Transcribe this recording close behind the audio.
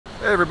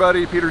Hey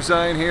everybody, Peter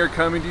Zeihan here,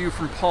 coming to you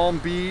from Palm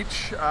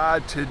Beach.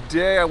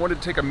 Today I wanted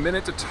to take a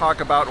minute to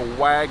talk about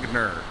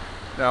Wagner.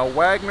 Now,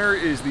 Wagner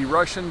is the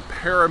Russian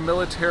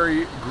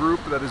paramilitary group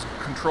that is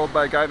controlled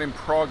by a guy named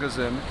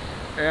Prigozhin,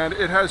 and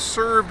it has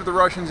served the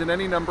Russians in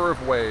any number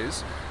of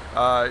ways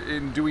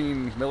in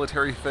doing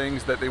military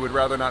things that they would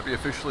rather not be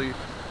officially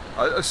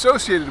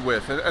associated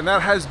with. And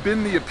that has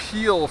been the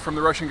appeal from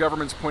the Russian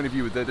government's point of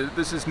view, that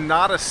this is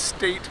not a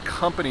state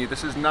company,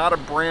 this is not a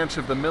branch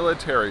of the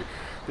military.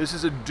 This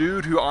is a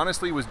dude who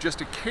honestly was just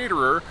a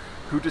caterer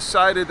who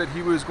decided that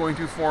he was going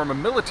to form a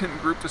militant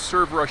group to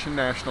serve Russian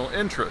national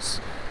interests.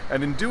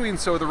 And in doing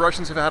so, the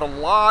Russians have had a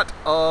lot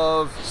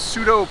of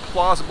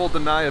pseudo-plausible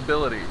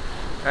deniability.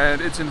 And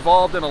it's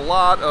involved in a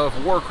lot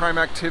of war crime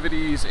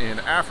activities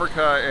in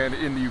Africa and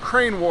in the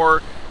Ukraine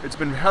war. It's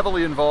been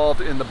heavily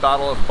involved in the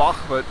Battle of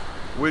Bakhmut,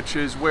 which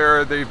is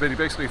where they've been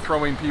basically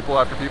throwing people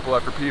after people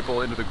after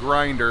people into the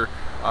grinder.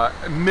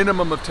 A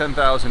minimum of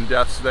 10,000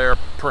 deaths there,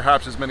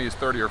 perhaps as many as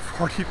 30 or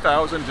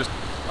 40,000, just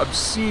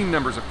obscene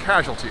numbers of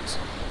casualties.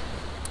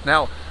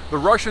 Now, the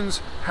Russians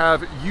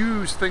have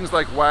used things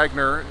like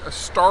Wagner,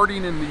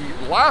 starting in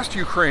the last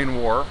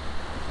Ukraine war.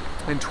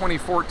 In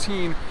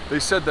 2014, they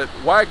said that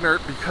Wagner,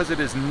 because it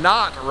is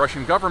not a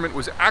Russian government,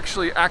 was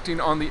actually acting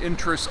on the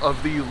interests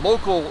of the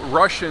local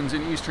Russians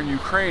in eastern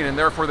Ukraine, and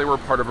therefore they were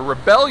part of a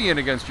rebellion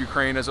against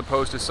Ukraine as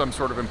opposed to some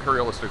sort of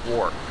imperialistic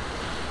war.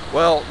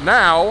 Well,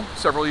 now,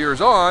 several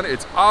years on,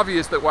 it's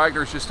obvious that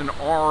Wagner is just an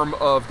arm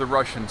of the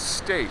Russian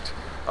state.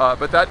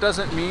 But that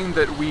doesn't mean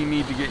that we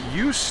need to get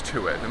used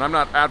to it. And I'm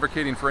not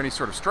advocating for any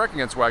sort of strike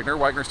against Wagner.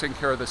 Wagner's taking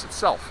care of this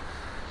itself.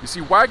 You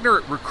see,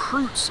 Wagner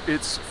recruits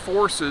its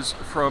forces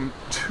from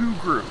two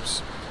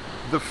groups.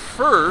 The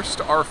first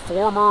are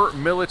former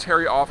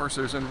military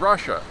officers in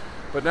Russia.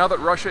 But now that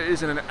Russia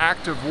is in an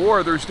active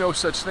war, there's no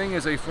such thing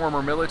as a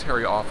former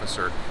military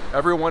officer.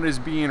 Everyone is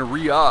being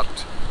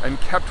re-upped and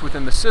kept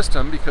within the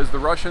system because the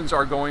Russians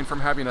are going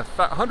from having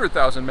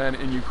 100,000 men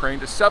in Ukraine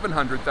to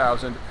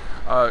 700,000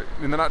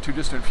 in the not too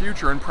distant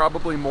future, and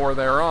probably more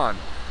thereon.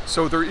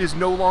 So there is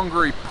no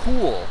longer a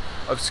pool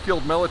of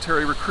skilled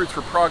military recruits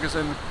for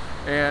Prigozhin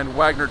and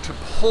Wagner to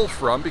pull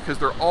from because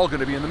they're all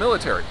going to be in the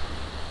military.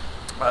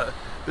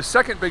 The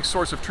second big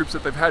source of troops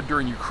that they've had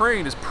during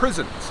Ukraine is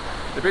prisons.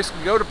 They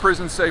basically go to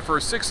prison, say for a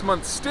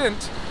 6-month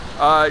stint,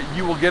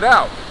 you will get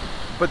out.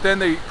 But then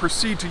they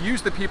proceed to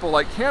use the people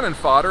like cannon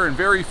fodder, and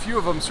very few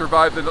of them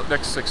survive the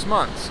next 6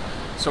 months.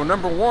 So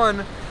number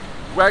one,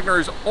 Wagner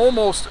has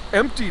almost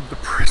emptied the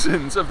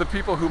prisons of the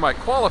people who might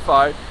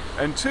qualify,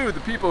 and two, the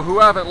people who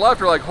haven't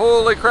left are like,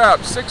 holy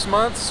crap, 6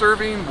 months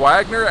serving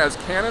Wagner as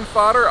cannon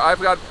fodder?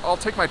 I'll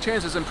take my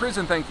chances in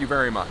prison, thank you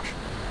very much.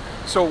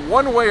 So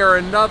one way or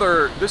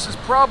another, this is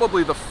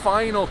probably the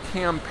final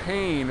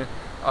campaign,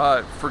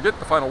 forget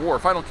the final war,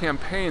 final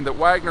campaign that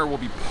Wagner will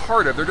be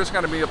part of. They're just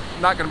not going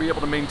to be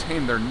able to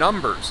maintain their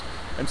numbers.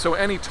 And so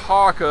any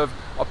talk of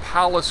a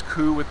palace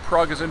coup with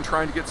Prigozhin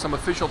trying to get some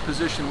official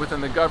position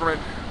within the government,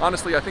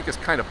 honestly, I think is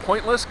kind of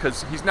pointless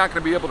because he's not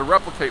going to be able to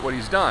replicate what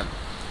he's done.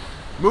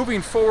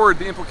 Moving forward,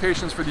 the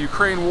implications for the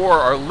Ukraine war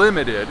are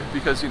limited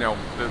because, you know,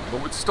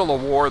 it's still a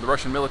war, the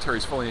Russian military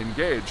is fully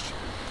engaged.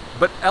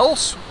 But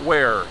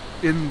elsewhere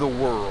in the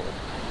world,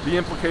 the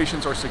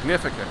implications are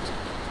significant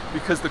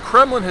because the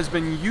Kremlin has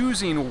been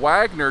using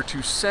Wagner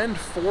to send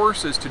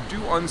forces to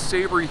do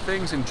unsavory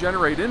things and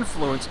generate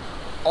influence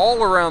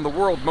all around the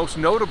world, most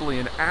notably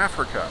in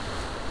Africa.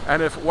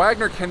 And if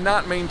Wagner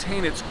cannot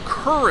maintain its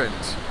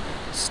current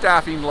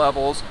staffing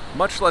levels,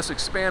 much less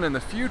expand in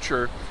the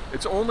future,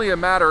 it's only a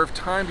matter of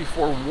time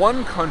before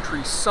one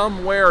country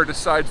somewhere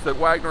decides that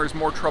Wagner is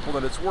more trouble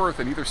than it's worth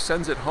and either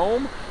sends it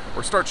home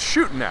or starts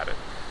shooting at it.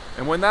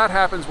 And when that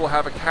happens, we'll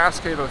have a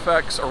cascade of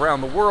effects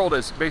around the world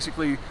as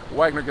basically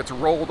Wagner gets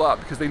rolled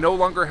up because they no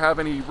longer have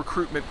any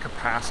recruitment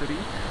capacity.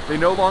 They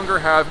no longer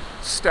have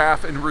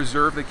staff in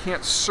reserve. They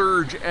can't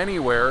surge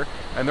anywhere,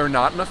 and they're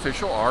not an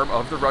official arm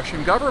of the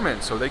Russian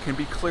government, so they can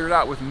be cleared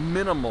out with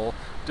minimal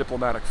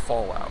diplomatic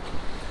fallout.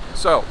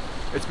 So,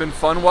 it's been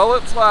fun while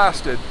it's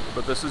lasted,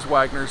 but this is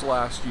Wagner's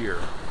last year.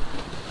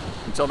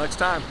 Until next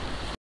time.